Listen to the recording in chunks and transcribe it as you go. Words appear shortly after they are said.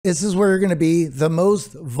This is where you're going to be the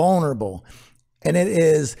most vulnerable. And it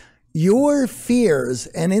is your fears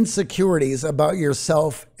and insecurities about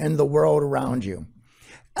yourself and the world around you.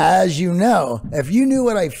 As you know, if you knew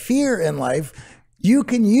what I fear in life, you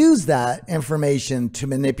can use that information to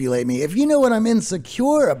manipulate me. If you know what I'm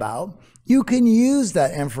insecure about, you can use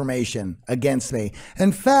that information against me.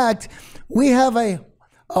 In fact, we have a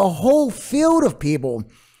whole field of people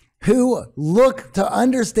who look to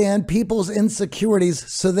understand people's insecurities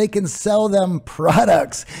so they can sell them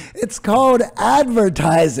products. It's called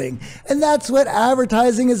advertising. And that's what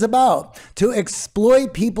advertising is about, to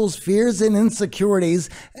exploit people's fears and insecurities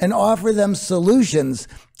and offer them solutions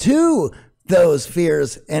to those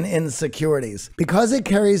fears and insecurities. Because it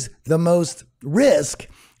carries the most risk,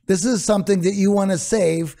 this is something that you want to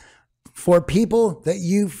save for people that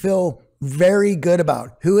you feel very good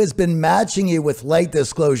about, who has been matching you with light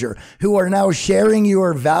disclosure, who are now sharing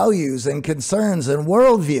your values and concerns and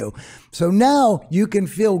worldview. So now you can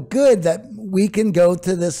feel good that we can go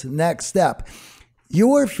to this next step.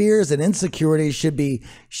 Your fears and insecurities should be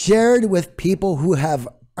shared with people who have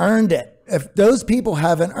earned it. If those people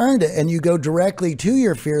haven't earned it and you go directly to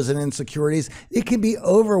your fears and insecurities, it can be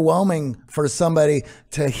overwhelming for somebody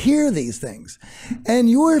to hear these things. And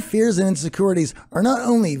your fears and insecurities are not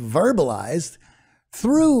only verbalized,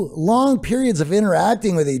 through long periods of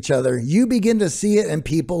interacting with each other, you begin to see it in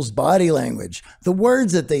people's body language, the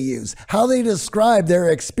words that they use, how they describe their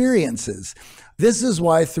experiences. This is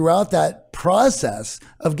why throughout that process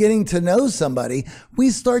of getting to know somebody, we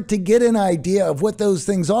start to get an idea of what those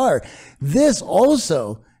things are. This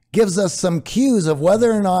also gives us some cues of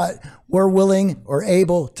whether or not we're willing or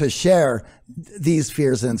able to share these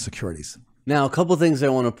fears and insecurities. Now, a couple things I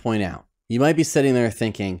want to point out. You might be sitting there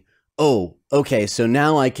thinking, oh, okay, so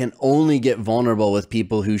now I can only get vulnerable with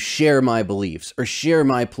people who share my beliefs or share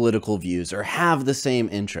my political views or have the same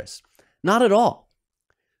interests. Not at all.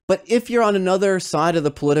 But if you're on another side of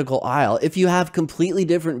the political aisle, if you have completely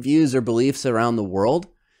different views or beliefs around the world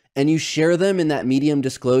and you share them in that medium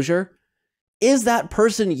disclosure, is that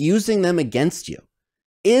person using them against you?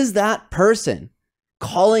 Is that person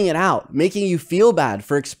calling it out, making you feel bad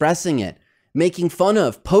for expressing it, making fun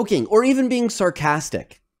of, poking, or even being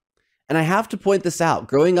sarcastic? And I have to point this out.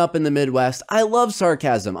 Growing up in the Midwest, I love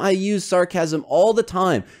sarcasm. I use sarcasm all the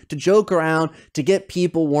time to joke around, to get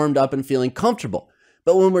people warmed up and feeling comfortable.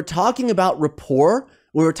 But when we're talking about rapport,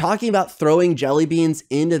 when we're talking about throwing jelly beans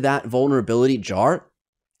into that vulnerability jar,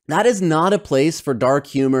 that is not a place for dark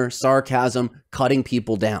humor, sarcasm, cutting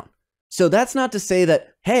people down. So that's not to say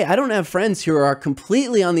that, hey, I don't have friends who are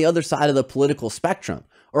completely on the other side of the political spectrum,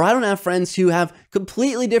 or I don't have friends who have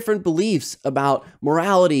completely different beliefs about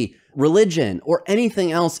morality, religion, or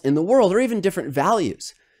anything else in the world, or even different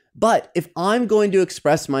values. But if I'm going to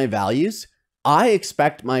express my values, I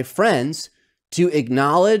expect my friends to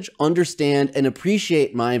acknowledge, understand, and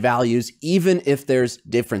appreciate my values, even if there's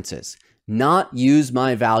differences, not use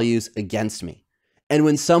my values against me. And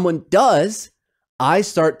when someone does, I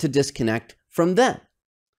start to disconnect from them.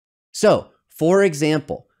 So, for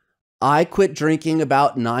example, I quit drinking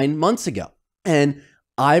about 9 months ago, and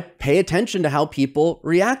I pay attention to how people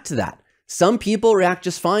react to that. Some people react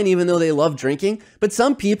just fine, even though they love drinking, but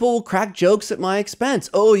some people will crack jokes at my expense.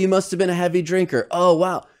 Oh, you must have been a heavy drinker. Oh,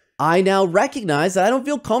 wow. I now recognize that I don't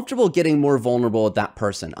feel comfortable getting more vulnerable with that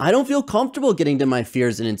person. I don't feel comfortable getting to my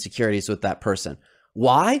fears and insecurities with that person.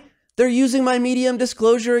 Why? They're using my medium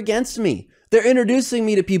disclosure against me. They're introducing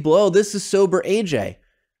me to people. Oh, this is sober AJ.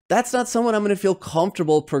 That's not someone I'm going to feel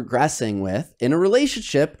comfortable progressing with in a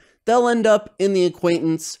relationship. They'll end up in the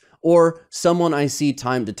acquaintance or someone I see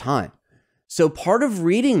time to time. So part of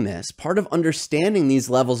reading this, part of understanding these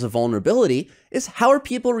levels of vulnerability is how are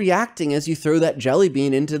people reacting as you throw that jelly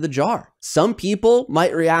bean into the jar? Some people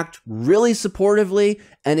might react really supportively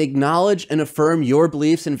and acknowledge and affirm your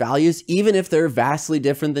beliefs and values, even if they're vastly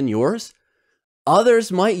different than yours.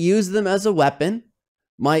 Others might use them as a weapon,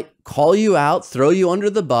 might call you out, throw you under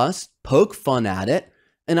the bus, poke fun at it.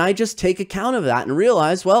 And I just take account of that and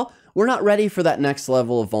realize, well, we're not ready for that next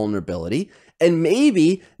level of vulnerability. And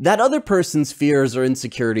maybe that other person's fears or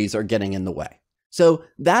insecurities are getting in the way. So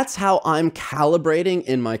that's how I'm calibrating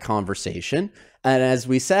in my conversation. And as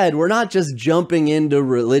we said, we're not just jumping into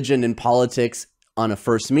religion and politics on a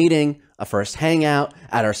first meeting, a first hangout,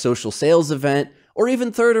 at our social sales event, or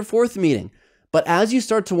even third or fourth meeting. But as you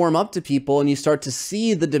start to warm up to people and you start to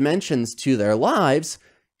see the dimensions to their lives,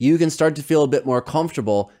 you can start to feel a bit more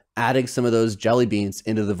comfortable adding some of those jelly beans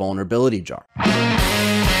into the vulnerability jar.